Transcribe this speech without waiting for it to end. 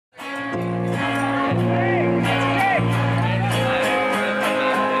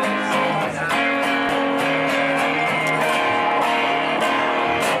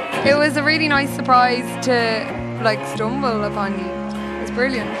It was a really nice surprise to like stumble upon you. It was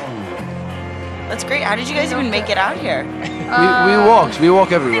brilliant. That's great. How did you guys even make it out here? We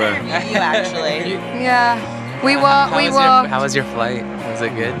walk everywhere. You actually. Yeah, we walk. How was your flight? Was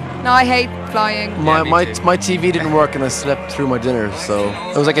it good? No, I hate flying. My TV didn't work and I slept through my dinner, so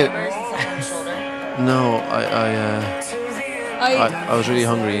it was like a. No, I was really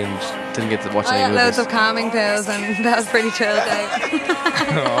hungry and didn't get to watch I any had movies. loads of calming pills and that was pretty chilled out.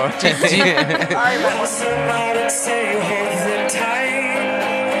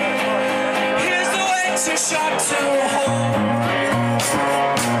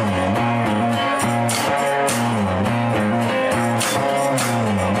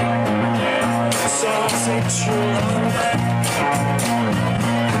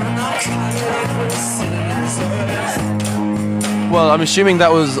 Well, I'm assuming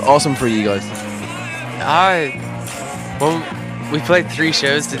that was awesome for you guys. Well, we played 3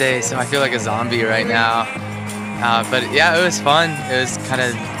 shows today, so I feel like a zombie right now. But yeah, it was fun. It was kind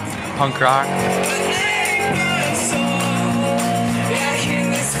of punk rock.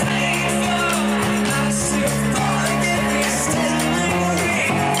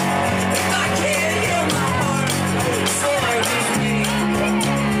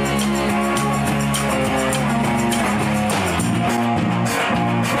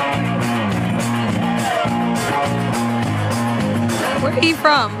 Where are you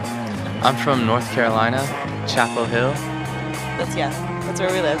from? I'm from North Carolina, Chapel Hill. That's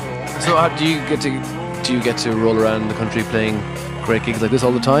where we live. So do you get to roll around the country playing great gigs like this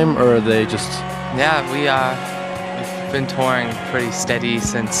all the time, or are they just? Yeah, we've been touring pretty steady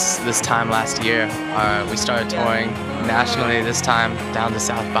since this time last year. We started touring nationally this time down to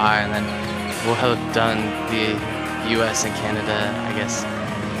South by, and then we'll have done the U.S. and Canada, I guess,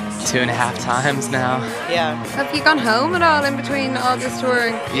 2.5 times now. Yeah. Have you gone home at all in between all this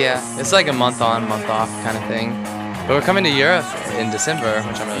touring? Yeah, it's like a month on, month off kind of thing. But we're coming to Europe in December,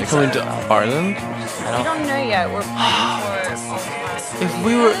 which I'm really excited Coming to about. Ireland? We don't know yet. We're planning for all the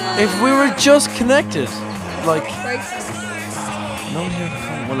time. If we were just connected, like Right. no here,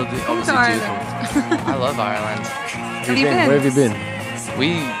 one of the To obviously Ireland. I love Ireland. Have you been? Where have you been?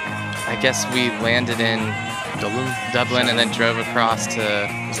 I guess we landed in Dublin and then drove across to,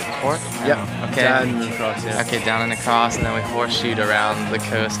 was it Cork? Yeah. Okay. Down and across, yeah. Okay, down and across, and then we horseshoed around the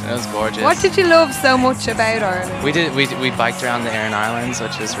coast, and it was gorgeous. What did you love so much about Ireland? We biked around the Aran Islands,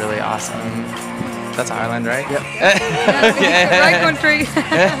 which was really awesome. That's Ireland, right? Yep. Yeah, right country.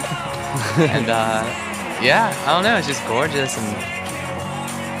 And yeah, I don't know, it's just gorgeous, and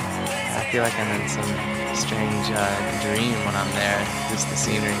I feel like I'm in some strange dream when I'm there. Just the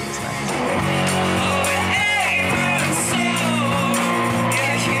scenery is nice.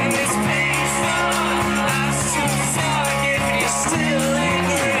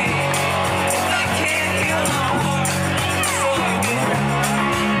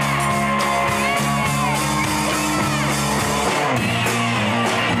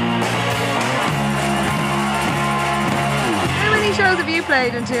 How many shows have you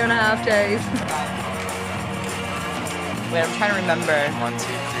played in 2.5 days? Wait, I'm trying to remember. 1, 2,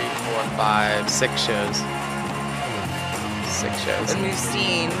 3, 4, 5, 6 shows. 6 shows. And we've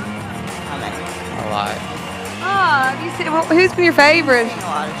seen how many? A lot. Ah, have you seen, who's been your favourite? A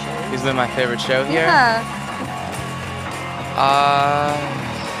lot of shows. Who's been my favorite show here? Yeah.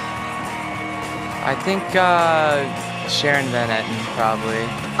 I think Sharon Van Etten, probably.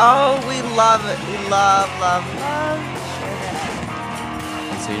 Oh, we love it. We love.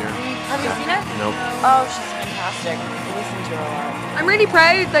 See her. Have you seen it? Nope. Oh, she's fantastic. We listen to her a lot. I'm really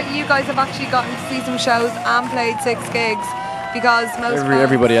proud that you guys have actually gotten to see some shows and played 6 gigs because most bands-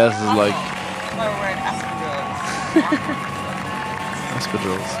 Everybody else is like Oh, we're at Espadrilles.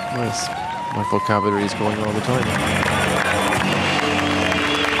 espadrilles. Nice. My vocabulary is going all the time.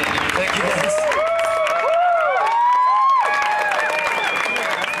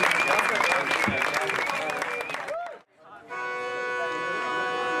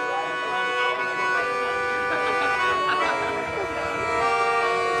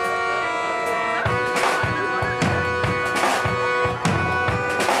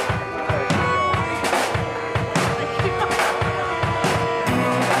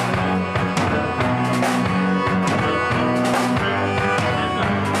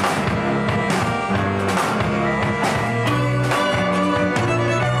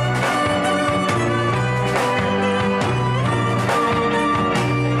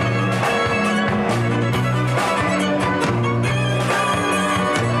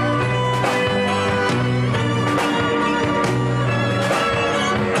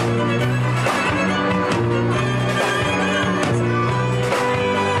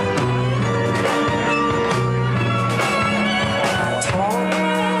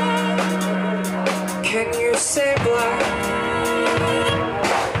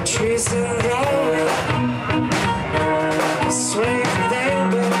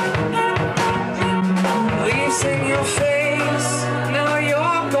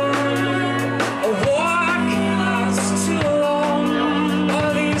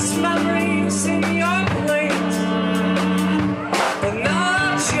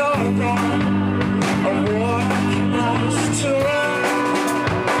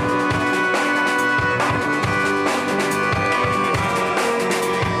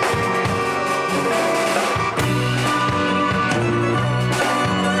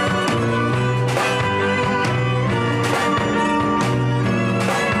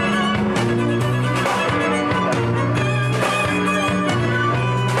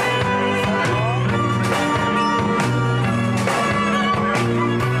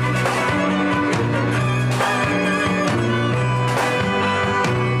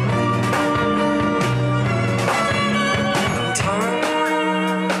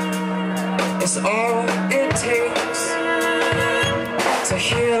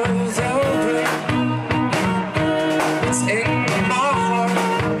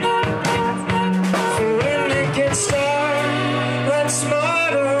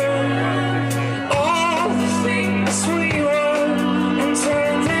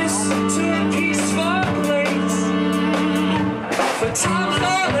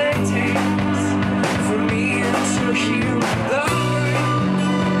 all it takes for me to heal the